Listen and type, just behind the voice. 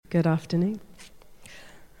Good afternoon.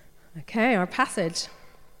 Okay, our passage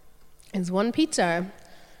is 1 Peter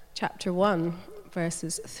chapter 1,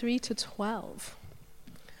 verses 3 to 12.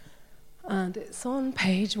 And it's on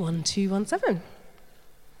page 1217.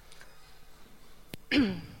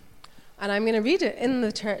 And I'm going to read it in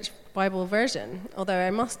the Church Bible version, although I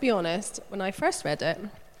must be honest, when I first read it,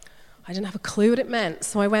 I didn't have a clue what it meant,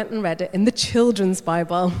 so I went and read it in the Children's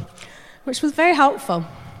Bible, which was very helpful.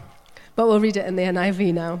 But we'll read it in the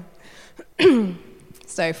NIV now.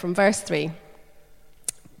 So, from verse 3.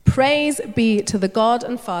 Praise be to the God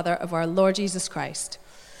and Father of our Lord Jesus Christ.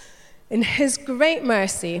 In his great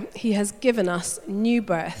mercy, he has given us new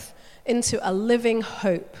birth into a living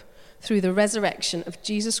hope through the resurrection of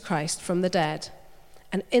Jesus Christ from the dead,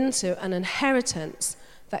 and into an inheritance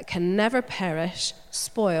that can never perish,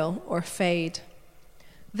 spoil, or fade.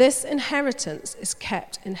 This inheritance is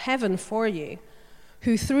kept in heaven for you,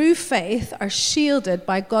 who through faith are shielded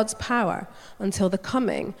by God's power until the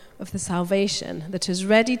coming of the salvation that is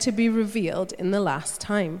ready to be revealed in the last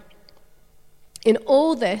time. In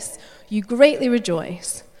all this you greatly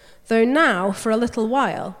rejoice, though now for a little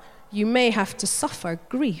while you may have to suffer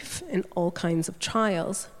grief in all kinds of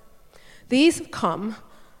trials. These have come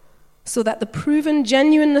so that the proven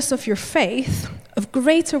genuineness of your faith, of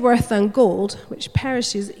greater worth than gold, which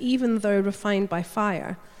perishes even though refined by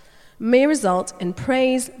fire, may result in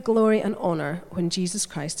praise, glory, and honor when Jesus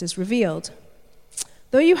Christ is revealed.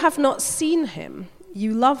 Though you have not seen him,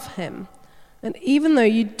 you love him. And even though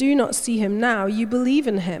you do not see him now, you believe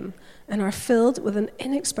in him and are filled with an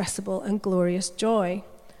inexpressible and glorious joy.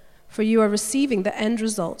 For you are receiving the end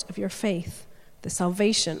result of your faith, the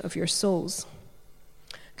salvation of your souls.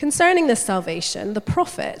 Concerning this salvation, the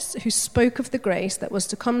prophets who spoke of the grace that was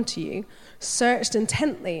to come to you searched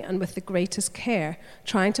intently and with the greatest care,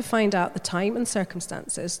 trying to find out the time and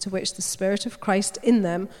circumstances to which the Spirit of Christ in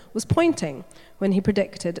them was pointing when he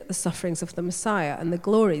predicted the sufferings of the Messiah and the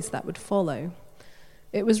glories that would follow.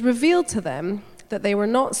 It was revealed to them that they were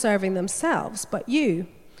not serving themselves, but you,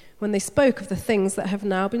 when they spoke of the things that have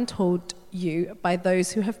now been told you by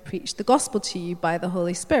those who have preached the gospel to you by the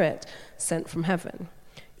Holy Spirit sent from heaven.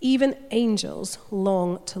 Even angels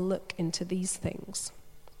long to look into these things.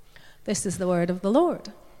 This is the word of the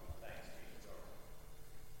Lord.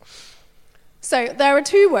 So there are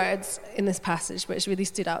two words in this passage which really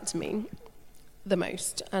stood out to me the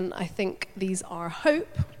most, and I think these are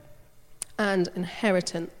hope and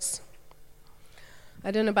inheritance. I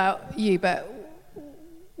don't know about you, but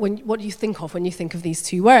what do you think of when you think of these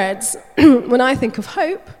two words? When I think of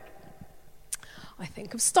hope, I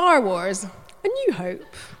think of Star Wars, A New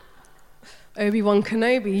Hope. Obi-Wan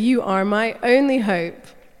Kenobi, you are my only hope.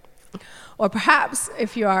 Or perhaps,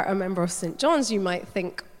 if you are a member of St. John's, you might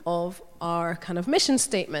think of our kind of mission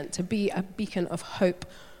statement to be a beacon of hope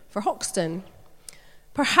for Hoxton.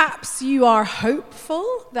 Perhaps you are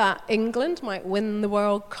hopeful that England might win the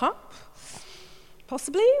World Cup,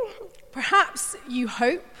 possibly. Perhaps you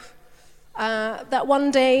hope that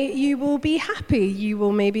one day you will be happy. You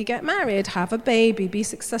will maybe get married, have a baby, be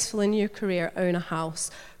successful in your career, own a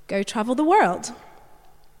house, go travel the world.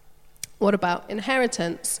 What about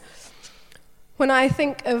inheritance? When I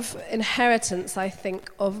think of inheritance, I think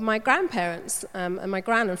of my grandparents. And my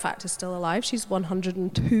gran, in fact, is still alive. She's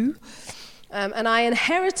 102. And I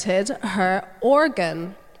inherited her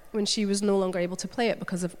organ when she was no longer able to play it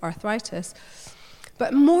because of arthritis.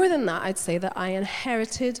 But more than that, I'd say that I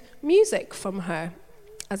inherited music from her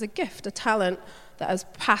as a gift, a talent that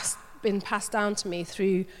has been passed down to me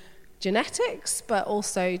through genetics, but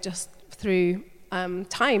also just through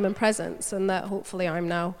time and presence, and that hopefully I'm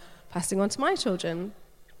now passing on to my children.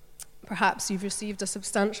 Perhaps you've received a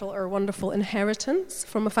substantial or wonderful inheritance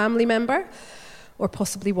from a family member, or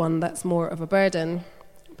possibly one that's more of a burden.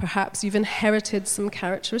 Perhaps you've inherited some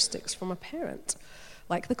characteristics from a parent,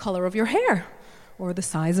 like the color of your hair, or the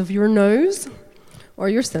size of your nose, or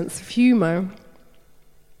your sense of humor.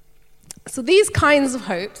 So these kinds of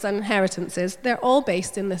hopes and inheritances, they're all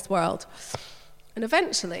based in this world. And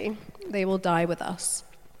eventually, they will die with us.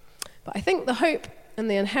 But I think the hope and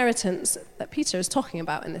the inheritance that Peter is talking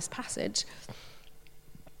about in this passage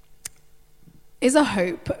is a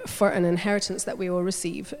hope for an inheritance that we will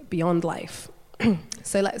receive beyond life.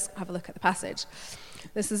 So let's have a look at the passage.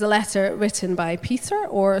 This is a letter written by Peter,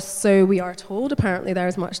 or so we are told. Apparently there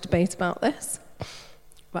is much debate about this,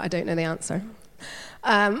 but I don't know the answer.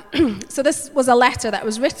 So this was a letter that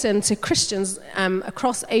was written to Christians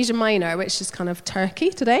across Asia Minor, which is kind of Turkey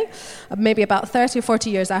today, maybe about 30 or 40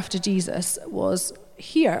 years after Jesus was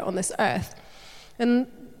here on this earth. And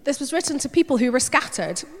this was written to people who were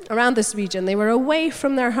scattered around this region. They were away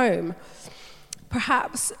from their home.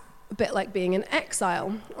 perhaps a bit like being in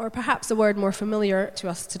exile, or perhaps a word more familiar to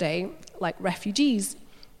us today, like refugees,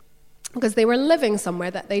 because they were living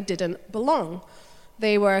somewhere that they didn't belong.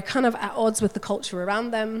 They were kind of at odds with the culture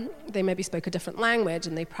around them. They maybe spoke a different language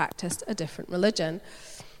and they practiced a different religion.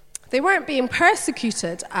 They weren't being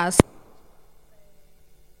persecuted as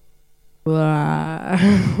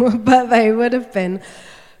but they would have been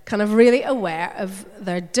kind of really aware of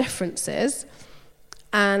their differences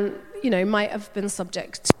and, might have been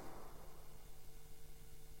subject to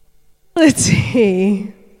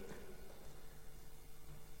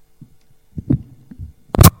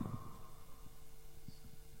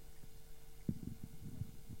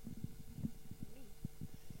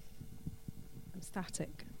I'm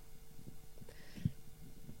static.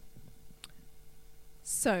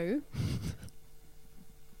 So,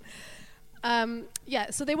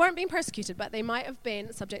 so they weren't being persecuted, but they might have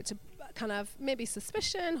been subject to kind of maybe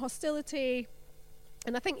suspicion, hostility,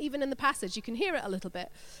 and I think even in the passage you can hear it a little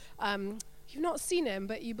bit. You've not seen him,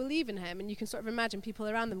 but you believe in him, and you can sort of imagine people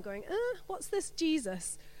around them going, what's this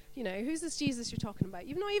Jesus? Who's this Jesus you're talking about?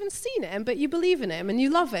 You've not even seen him, but you believe in him and you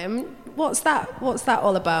love him. What's that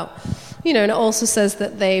all about? And it also says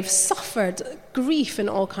that they've suffered grief in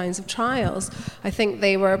all kinds of trials. I think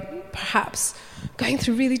they were perhaps going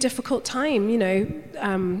through really difficult time,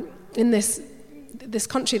 in this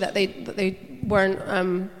country that they weren't,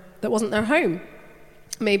 that wasn't their home.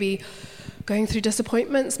 Maybe going through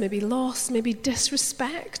disappointments, maybe loss, maybe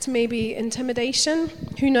disrespect, maybe intimidation,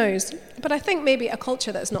 who knows? But I think maybe a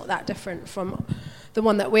culture that's not that different from the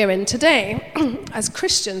one that we're in today. As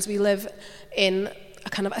Christians, we live in a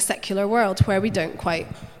kind of a secular world where we don't quite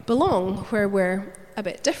belong, where we're a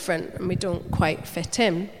bit different and we don't quite fit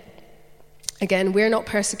in. Again, we're not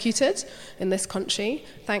persecuted in this country,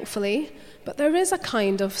 thankfully, but there is a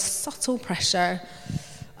kind of subtle pressure,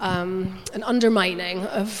 an undermining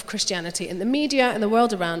of Christianity in the media and the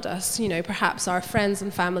world around us. Perhaps our friends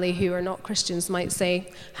and family who are not Christians might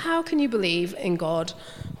say, how can you believe in God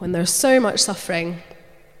when there's so much suffering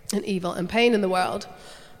and evil and pain in the world?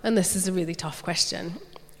 And this is a really tough question.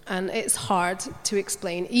 And it's hard to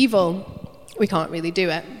explain evil. We can't really do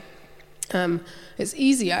it. It's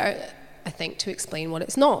easier, I think, to explain what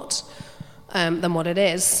it's not than what it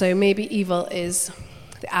is. So maybe evil is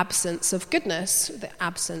the absence of goodness, the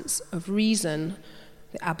absence of reason,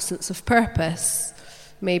 the absence of purpose.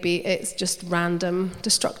 Maybe it's just random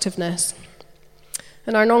destructiveness.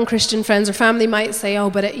 And our non-Christian friends or family might say,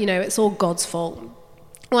 but it's all God's fault.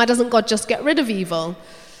 Why doesn't God just get rid of evil?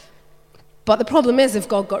 But the problem is, if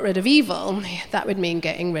God got rid of evil, that would mean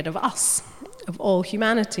getting rid of us, of all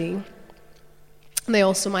humanity. And they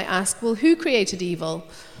also might ask, well, who created evil?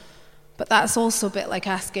 But that's also a bit like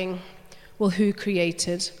asking, well, who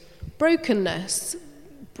created brokenness?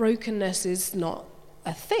 Brokenness is not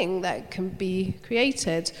a thing that can be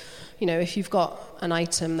created. If you've got an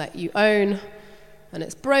item that you own and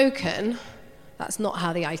it's broken, that's not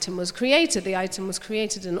how the item was created. The item was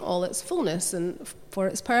created in all its fullness and for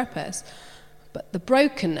its purpose. But the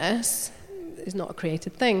brokenness is not a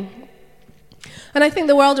created thing. And I think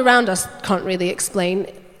the world around us can't really explain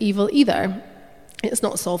evil either. It's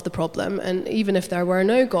not solved the problem, and even if there were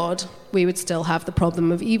no God, we would still have the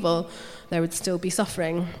problem of evil. There would still be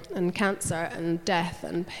suffering and cancer and death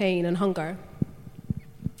and pain and hunger.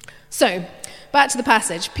 So, back to the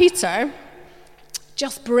passage. Peter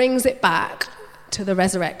just brings it back to the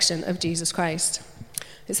resurrection of Jesus Christ.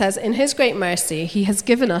 It says, in his great mercy, he has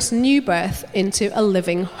given us new birth into a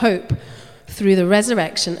living hope through the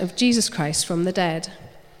resurrection of Jesus Christ from the dead.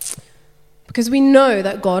 Because we know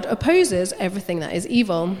that God opposes everything that is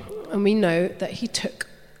evil, and we know that he took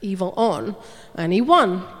evil on, and he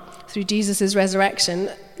won. Through Jesus' resurrection,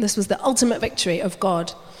 this was the ultimate victory of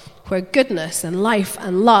God, where goodness and life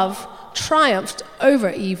and love triumphed over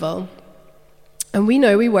evil. And we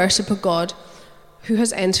know we worship a God who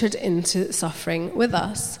has entered into suffering with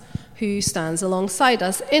us, who stands alongside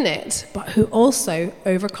us in it, but who also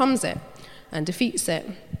overcomes it and defeats it.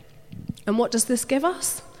 And what does this give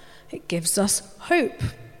us? It gives us hope.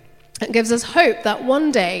 It gives us hope that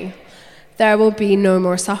one day there will be no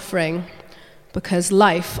more suffering, because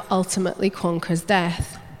life ultimately conquers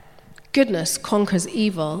death. Goodness conquers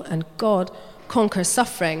evil, and God conquers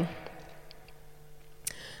suffering.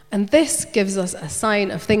 And this gives us a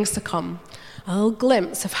sign of things to come, a little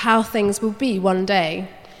glimpse of how things will be one day,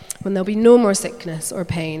 when there'll be no more sickness or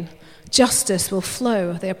pain. Justice will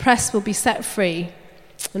flow, the oppressed will be set free.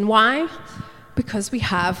 And why? Because we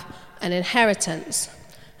have an inheritance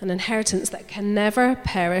that can never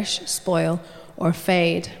perish, spoil, or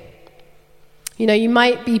fade. You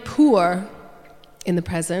might be poor in the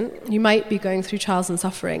present. You might be going through trials and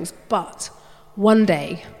sufferings, but one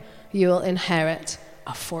day you will inherit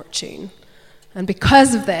a fortune. And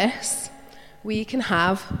because of this, we can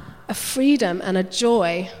have a freedom and a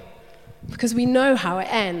joy because we know how it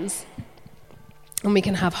ends. And we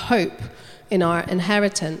can have hope in our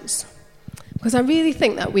inheritance. Because I really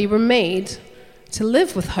think that we were made to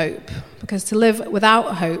live with hope. Because to live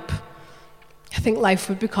without hope, I think life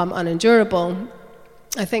would become unendurable.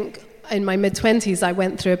 I think in my mid-20s, I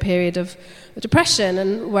went through a period of depression,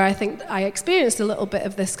 and where I think I experienced a little bit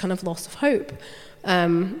of this kind of loss of hope.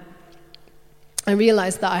 I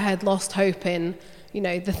realized that I had lost hope in,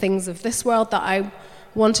 the things of this world that I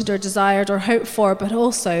wanted or desired or hoped for, but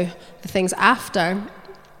also the things after.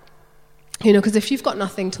 Because if you've got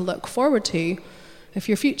nothing to look forward to, if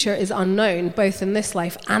your future is unknown, both in this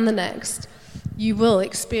life and the next, you will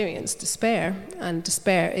experience despair, and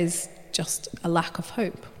despair is just a lack of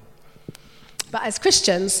hope. But as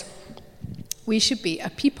Christians, we should be a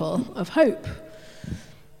people of hope.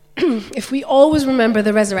 If we always remember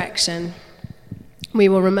the resurrection, we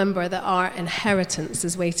will remember that our inheritance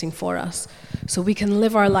is waiting for us, so we can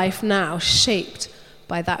live our life now shaped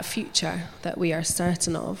by that future that we are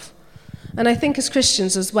certain of. And I think as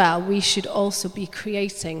Christians as well, we should also be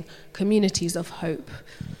creating communities of hope.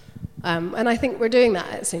 And I think we're doing that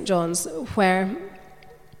at St. John's, where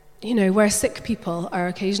sick people are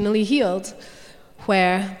occasionally healed,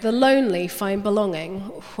 where the lonely find belonging,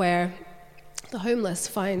 where the homeless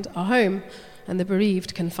find a home, and the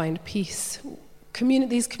bereaved can find peace.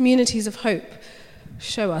 These communities of hope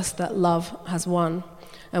show us that love has won.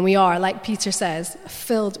 And we are, like Peter says,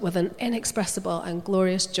 filled with an inexpressible and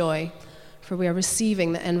glorious joy, for we are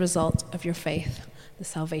receiving the end result of your faith, the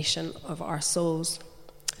salvation of our souls.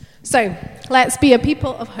 So, let's be a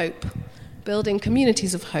people of hope, building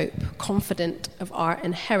communities of hope, confident of our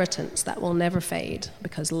inheritance that will never fade,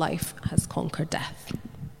 because life has conquered death.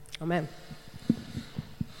 Amen.